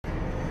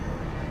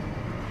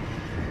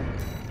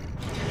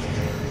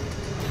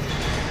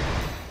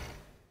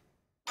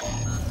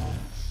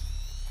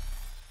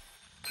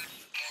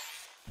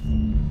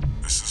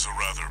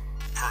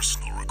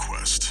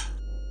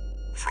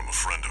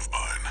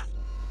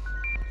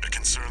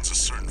concerns a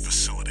certain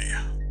facility,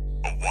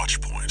 a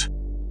Watchpoint.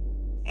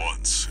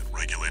 Once, it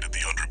regulated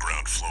the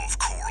underground flow of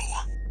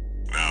coral.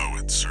 Now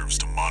it serves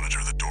to monitor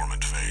the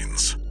dormant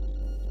veins.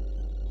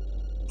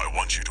 I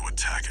want you to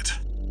attack it.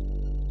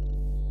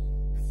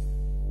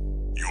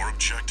 Your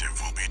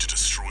objective will be to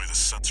destroy the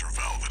sensor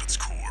valve at its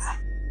core.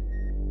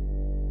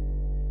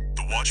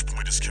 The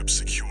Watchpoint is kept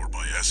secure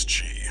by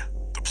SG,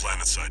 the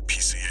planetside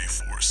PCA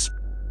force,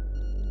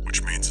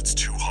 which means it's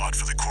too hot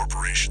for the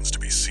corporations to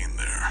be seen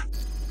there.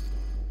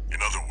 In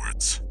other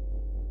words,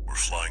 we're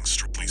flying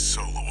strictly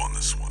solo on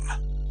this one.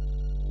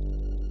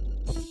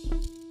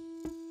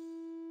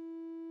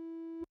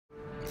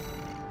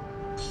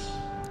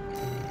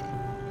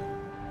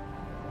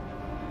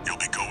 You'll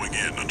be going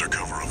in under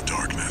cover of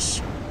darkness.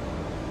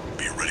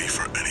 Be ready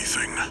for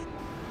anything.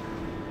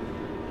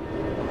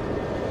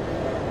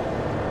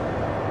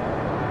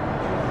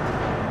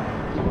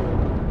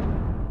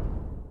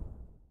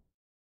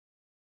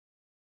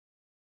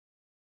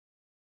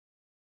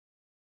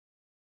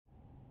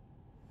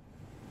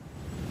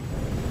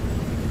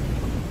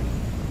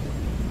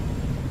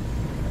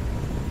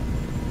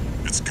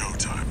 It's go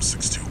time,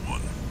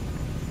 621.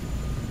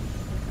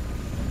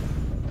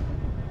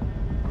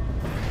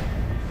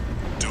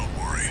 Don't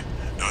worry,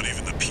 not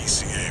even the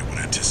PCA would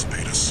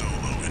anticipate a solo,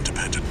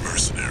 independent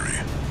mercenary.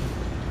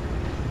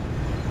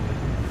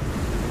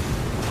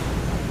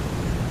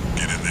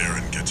 Get in there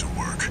and get to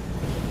work.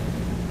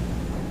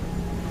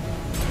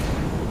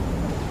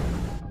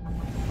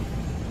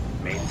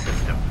 Main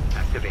system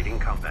activating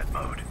combat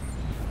mode.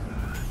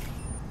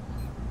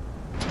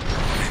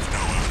 Leave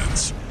no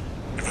evidence.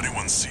 If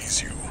anyone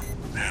sees you,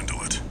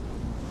 handle it.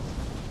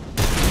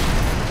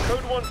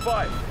 Code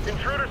 1-5,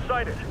 intruder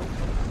sighted.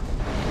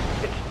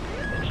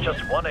 It's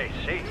just one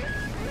AC.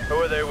 Who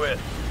are they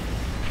with?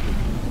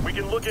 We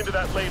can look into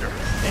that later.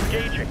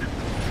 Engaging.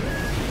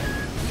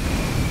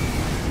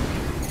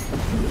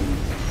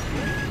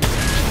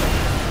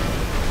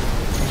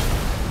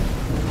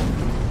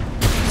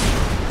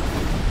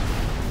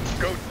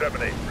 Code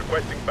 7-8,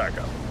 requesting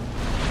backup.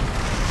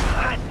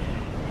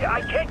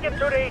 I can't get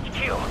through to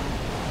HQ.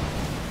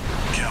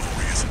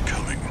 Cavalry isn't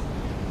coming.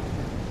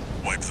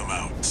 Wipe them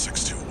out,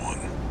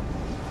 621.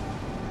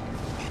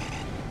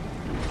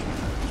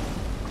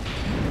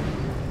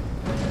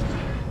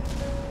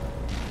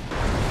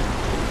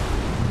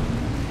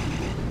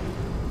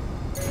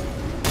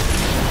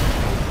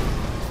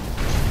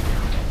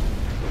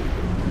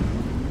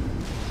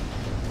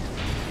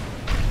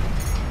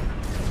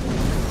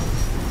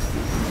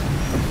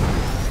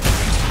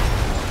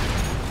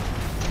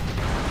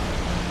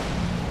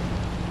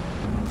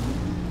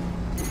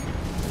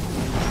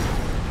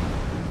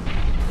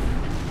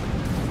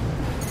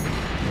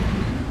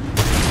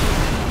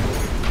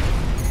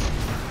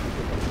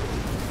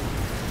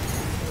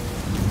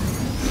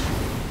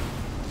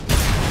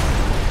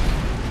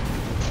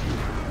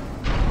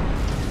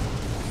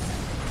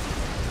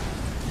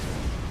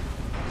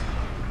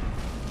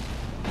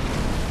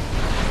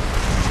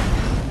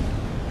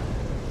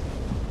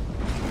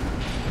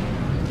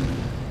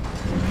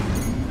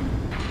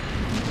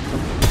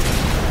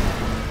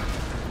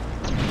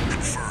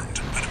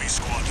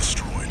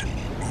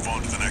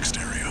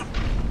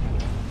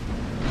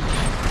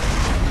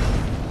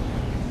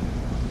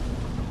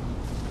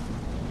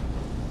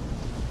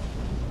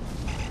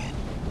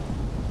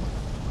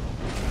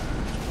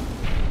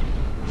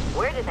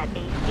 Where did that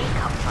AC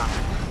come from?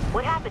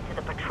 What happened to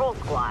the patrol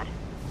squad?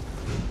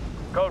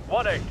 Code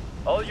 1-8,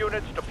 all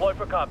units deploy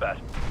for combat.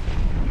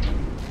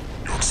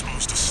 You're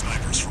exposed to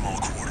snipers from all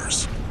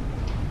quarters.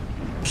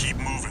 Keep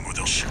moving or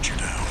they'll shoot you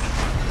down.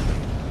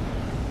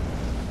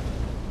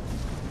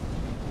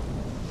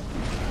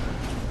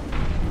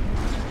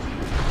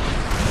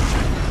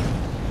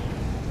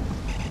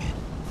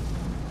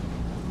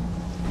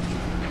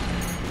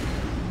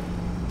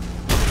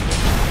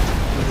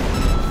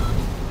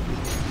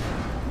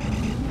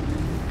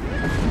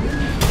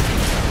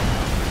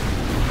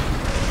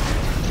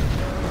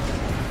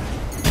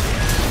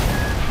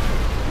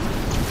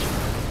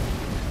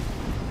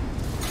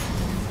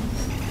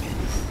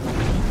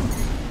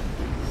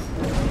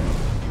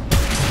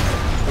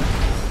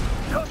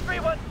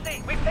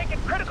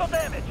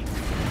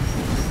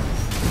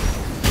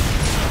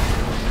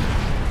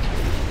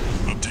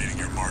 Updating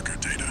your marker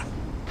data.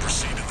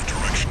 Proceed in the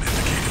direction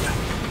indicated.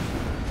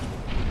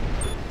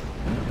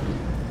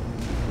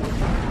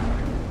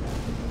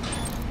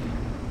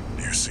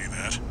 You see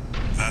that?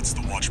 That's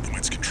the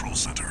Watchpoint's control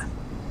center.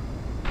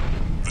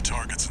 The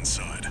target's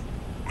inside.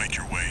 Make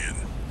your way in.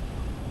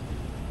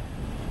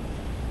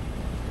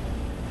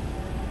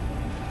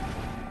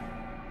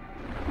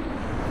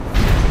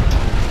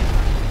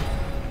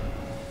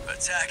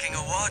 Attacking a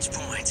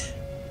Watchpoint.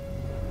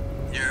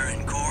 You're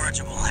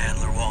incorrigible,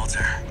 Handler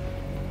Walter.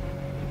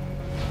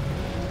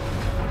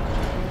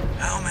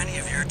 How many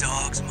of your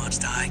dogs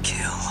must I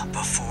kill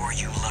before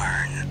you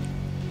learn?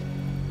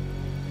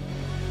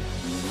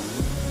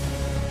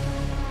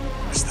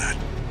 Is that...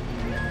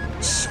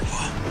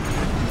 Sula?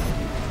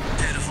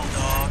 Pitiful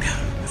dog.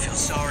 I feel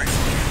sorry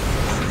for you.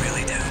 I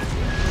really do.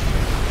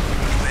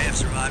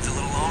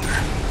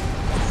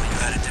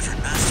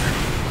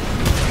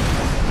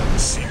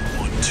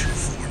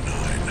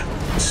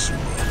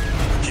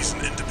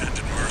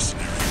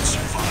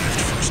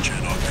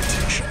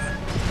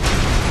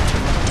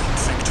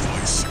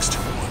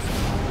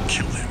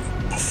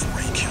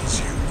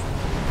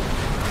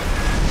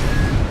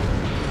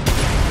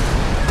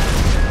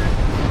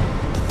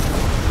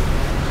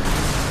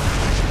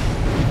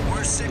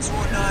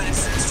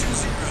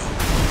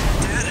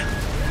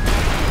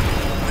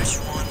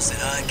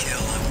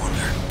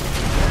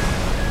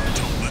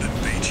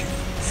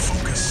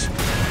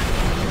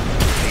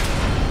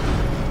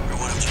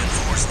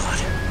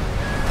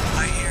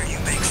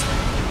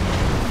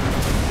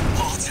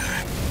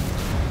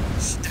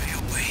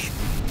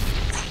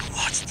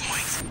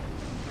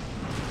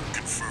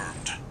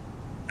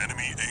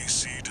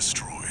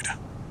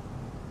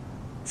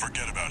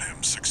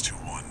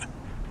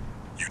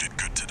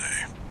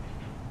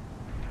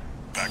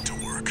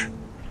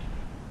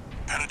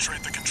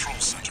 Penetrate the control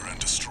center and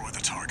destroy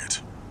the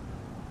target.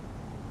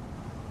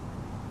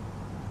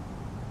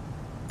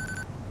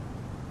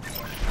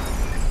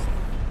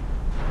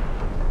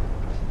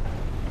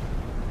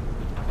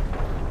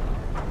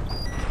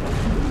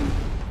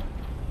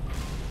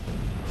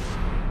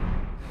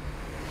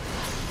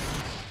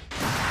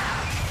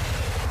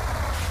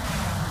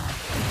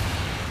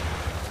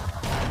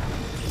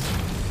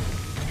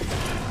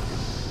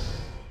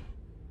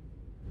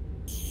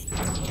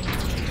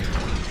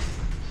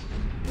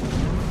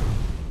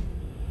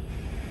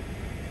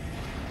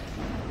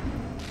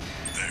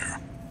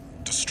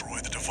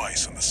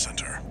 In the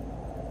center.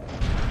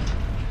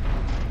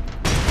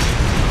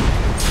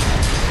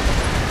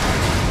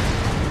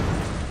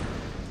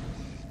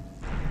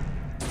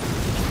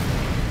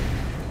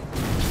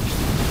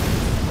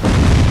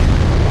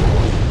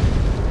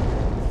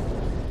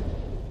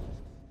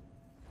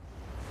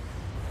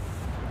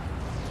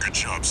 Good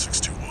job,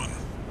 621.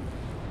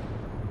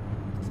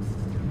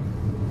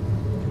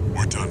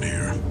 We're done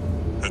here.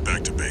 Head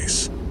back to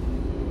base.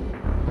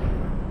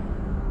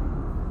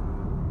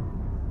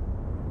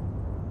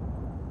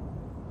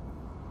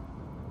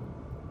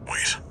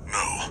 Wait,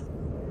 no.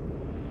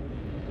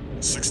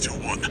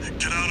 621,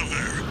 get out of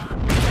there!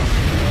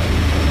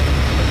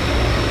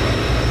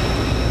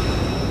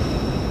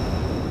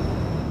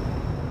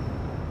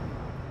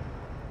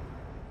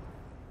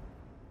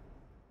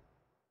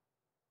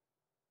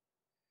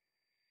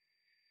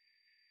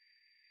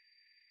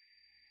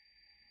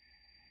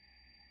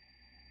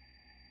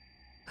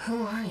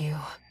 Who are you?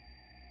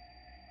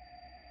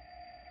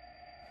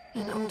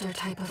 An older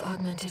type of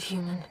augmented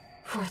human,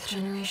 4th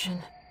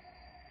generation.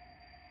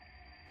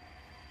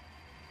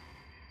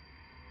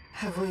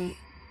 Have we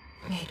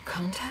made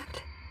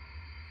contact?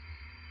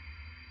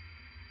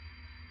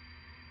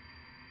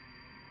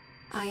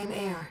 I am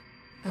Air,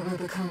 a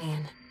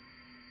Rubiconian.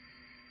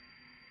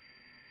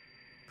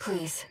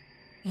 Please,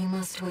 you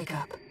must wake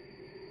up.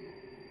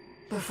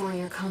 Before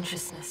your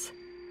consciousness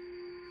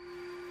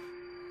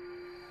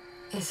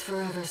is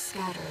forever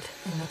scattered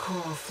in the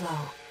coral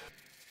flow.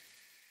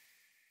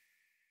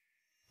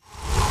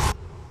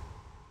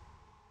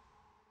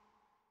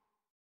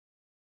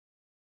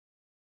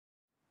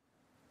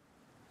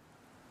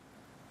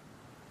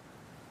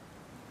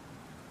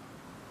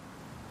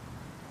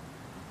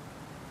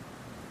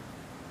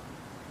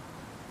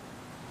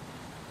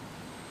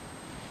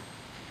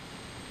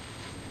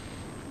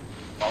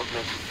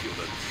 Augmented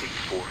human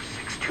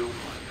C4621.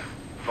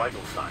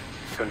 Vital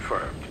signs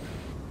confirmed.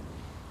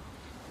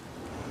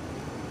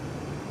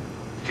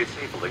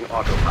 Disabling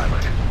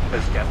autopilot.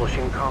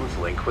 Establishing comms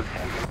link with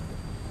Henry.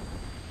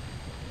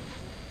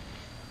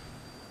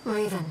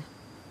 Raven.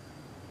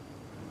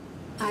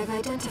 I've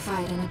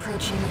identified an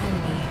approaching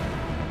enemy.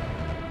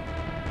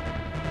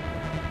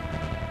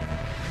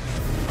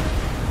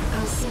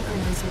 I'll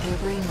synchronize with your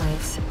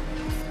brainwaves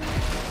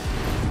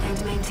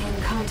and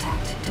maintain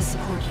contact to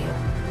support you.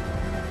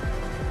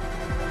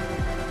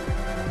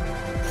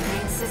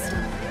 Main system,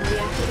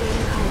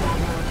 reactivating combat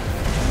mode.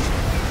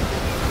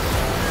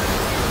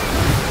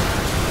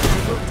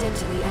 I've looked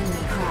into the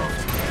enemy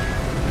craft.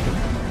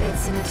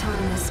 It's an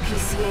autonomous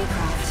PCA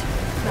craft,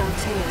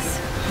 Balteus.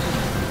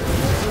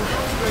 You'll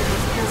have to break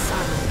its pulse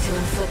armor to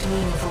inflict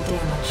meaningful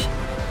damage.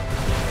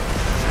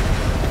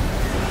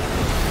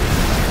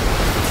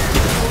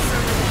 Pulse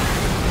armor down.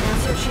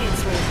 Now's your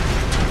chance, Raven.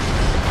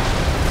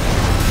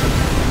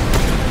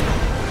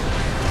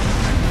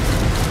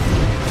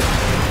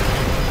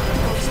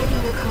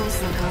 Taking the comms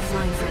link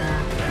offline for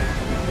now.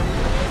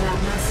 That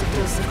massive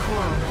dose of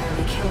coral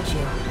nearly killed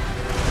you.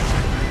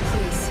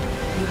 Please,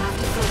 you have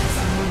to focus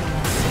on winning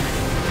this.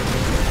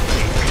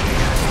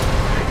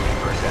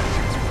 50%.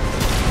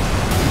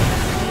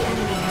 The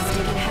enemy has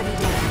taken heavy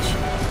damage.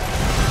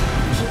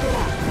 Keep it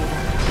up,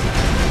 Raven.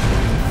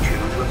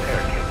 2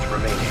 repair kits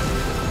remaining.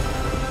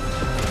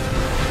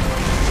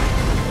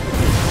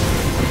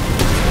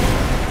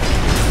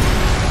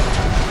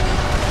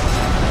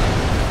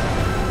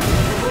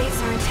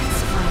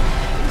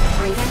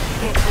 Raven,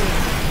 get clear.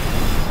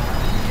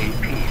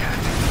 AP at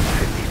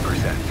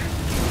 50%.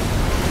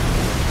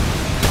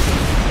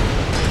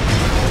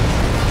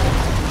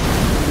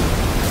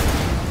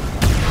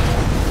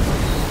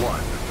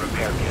 One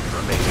repair kit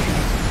remaining.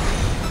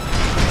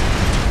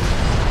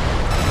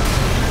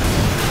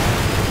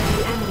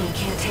 The enemy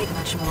can't take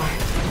much more.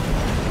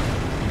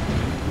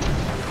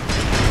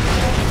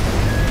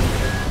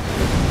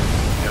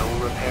 No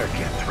repair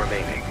kits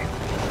remaining.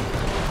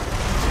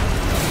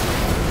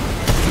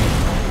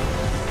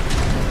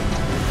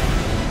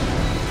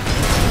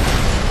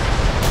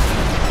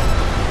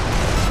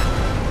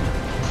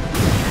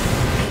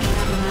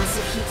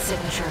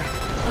 Signature.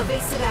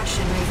 Evasive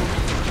action, Raven.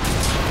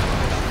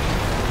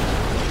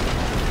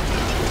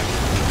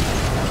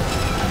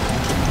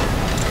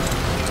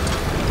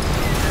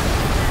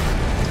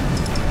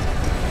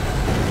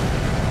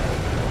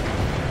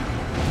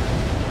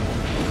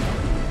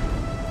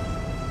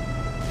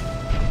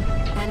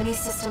 Enemy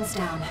systems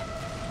down.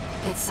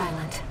 It's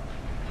silent.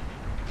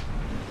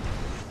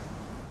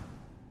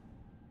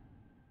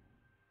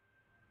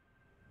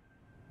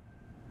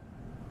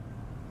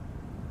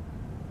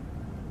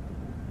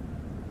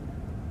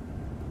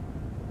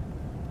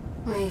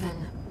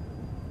 Raven.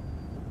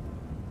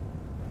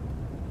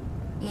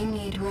 You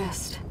need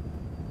rest.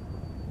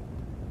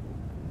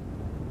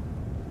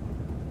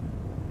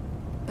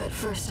 But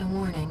first, a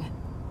warning.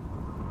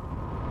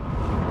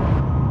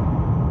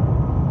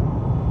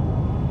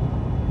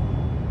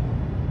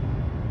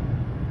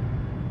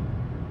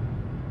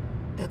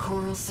 The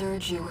coral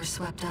surge you were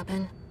swept up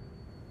in?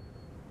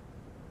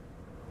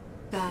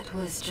 That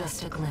was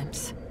just a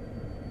glimpse.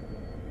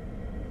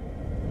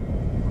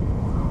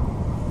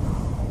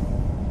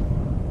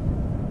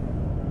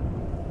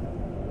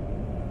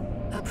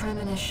 A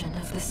premonition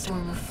of the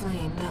storm of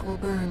flame that will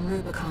burn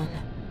Rubicon.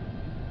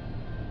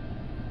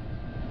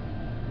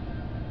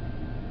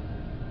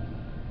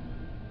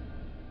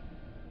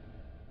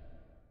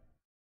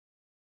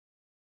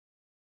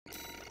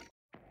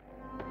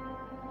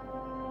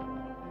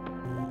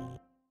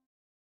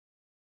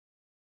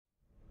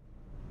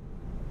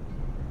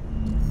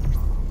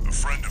 A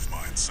friend of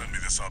mine sent me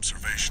this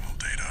observational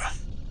data.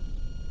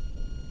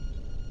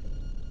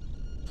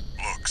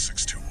 Look,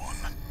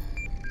 621.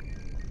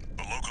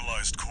 The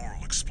localized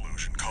coral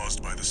explosion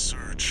caused by the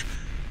surge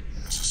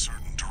has a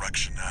certain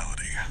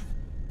directionality.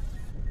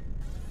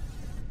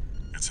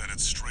 It's headed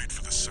straight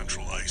for the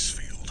central ice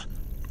field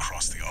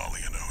across the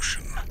Alian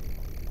Ocean.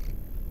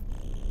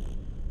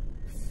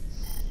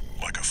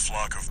 Like a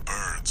flock of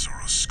birds or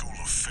a school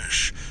of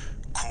fish,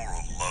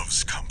 coral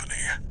loves company.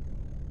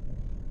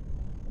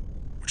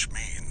 Which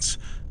means,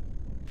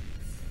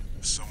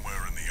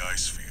 somewhere in the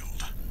ice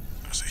field,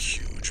 there's a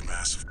huge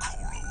mass of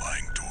coral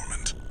lying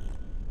dormant.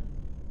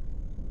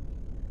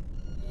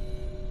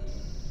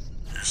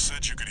 You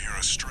said you could hear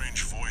a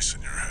strange voice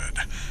in your head.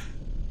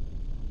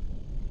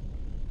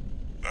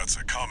 That's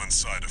a common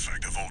side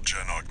effect of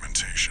old-gen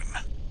augmentation.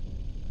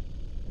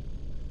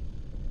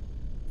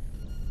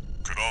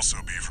 Could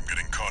also be from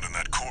getting caught in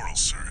that coral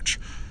surge.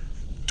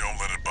 Don't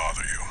let it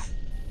bother you.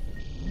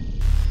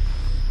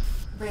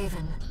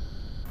 Raven.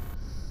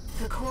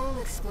 The coral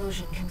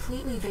explosion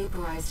completely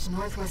vaporized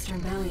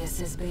northwestern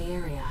Belius's Bay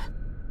Area.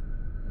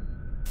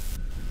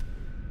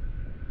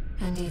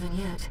 And even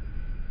yet,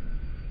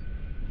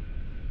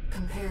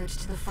 compared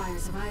to the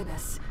fires of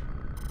Ibis,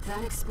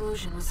 that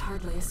explosion was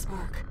hardly a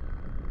spark.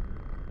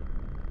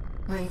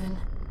 Raven,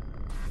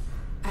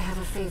 I have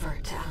a favor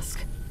to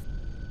ask.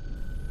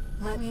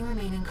 Let me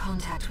remain in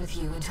contact with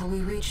you until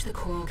we reach the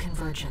coral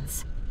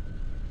convergence.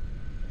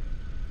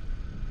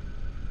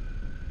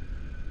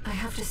 I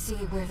have to see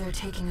where they're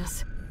taking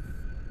us.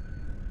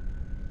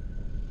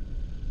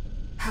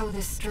 How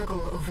this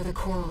struggle over the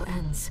coral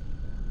ends.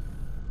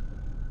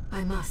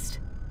 I must,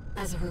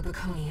 as a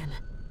Rubiconian.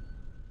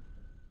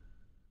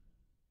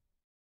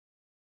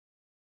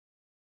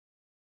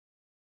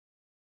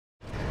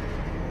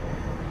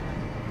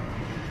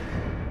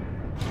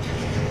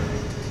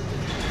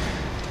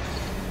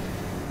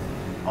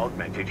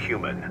 Augmented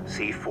human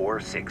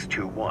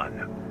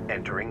C4621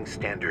 entering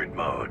standard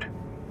mode.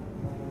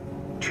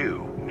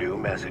 2 new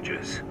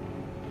messages.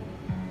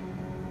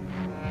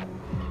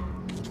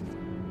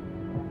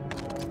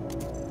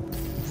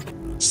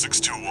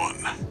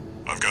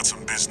 I've got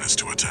some business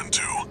to attend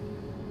to.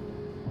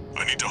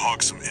 I need to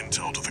hawk some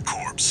intel to the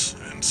corps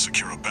and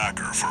secure a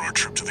backer for our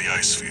trip to the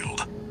ice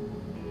field.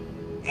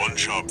 One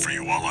job for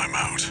you while I'm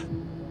out.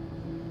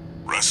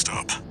 Rest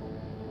up.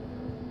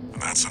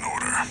 And that's an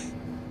order.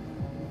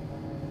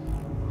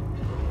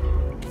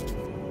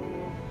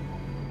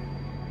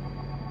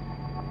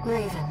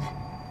 Raven.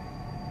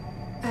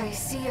 I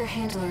see your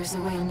handler's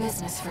away on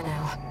business for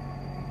now.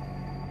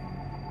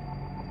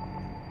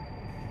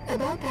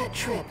 About that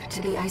trip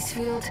to the ice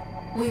field,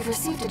 we've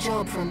received a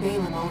job from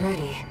Balaam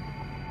already.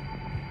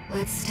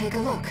 Let's take a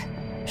look,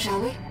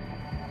 shall we?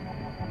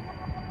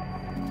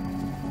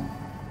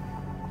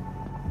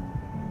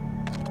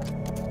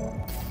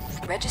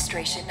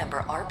 Registration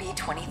number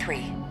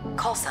RB23.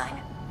 Call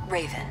sign,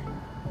 Raven.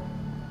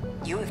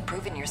 You have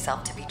proven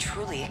yourself to be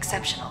truly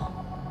exceptional,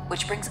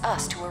 which brings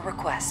us to a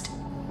request.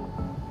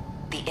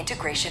 The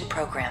Integration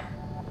Program.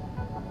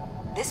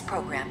 This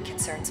program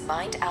concerns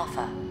Mind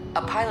Alpha,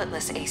 a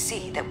pilotless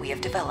AC that we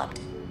have developed.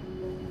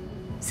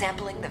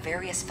 Sampling the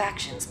various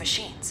factions'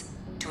 machines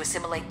to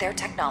assimilate their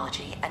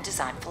technology and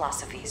design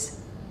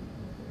philosophies.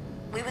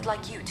 We would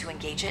like you to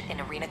engage it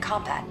in arena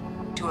combat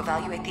to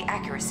evaluate the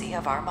accuracy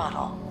of our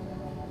model.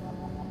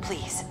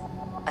 Please,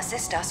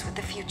 assist us with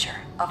the future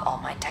of All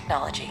Might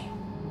technology.